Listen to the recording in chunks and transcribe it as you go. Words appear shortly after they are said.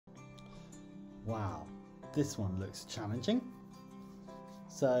Wow, this one looks challenging.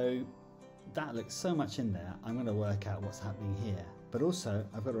 So that looks so much in there, I'm going to work out what's happening here. But also,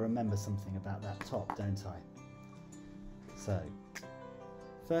 I've got to remember something about that top, don't I? So,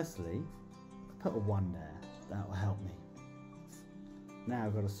 firstly, put a 1 there. That will help me. Now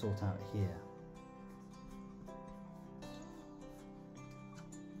I've got to sort out here.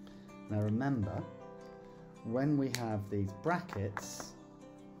 Now remember, when we have these brackets,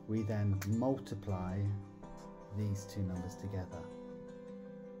 we then multiply these two numbers together.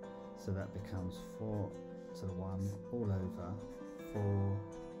 So that becomes 4 to the 1 all over 4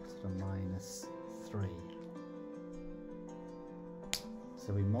 to the minus 3.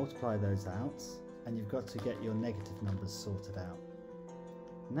 So we multiply those out, and you've got to get your negative numbers sorted out.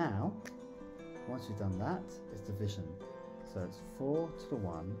 Now, once you've done that, it's division. So it's 4 to the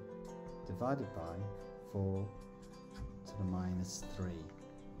 1 divided by 4 to the minus 3.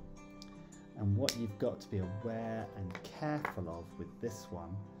 And what you've got to be aware and careful of with this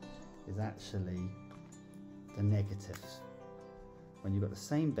one is actually the negatives. When you've got the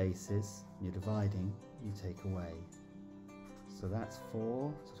same bases, you're dividing, you take away. So that's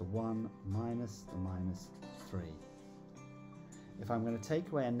 4 to the 1 minus the minus 3. If I'm going to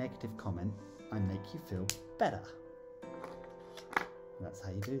take away a negative comment, I make you feel better. And that's how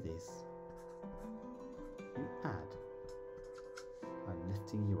you do these. You add. I'm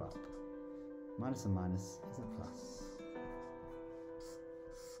lifting you up. Minus and minus is a plus.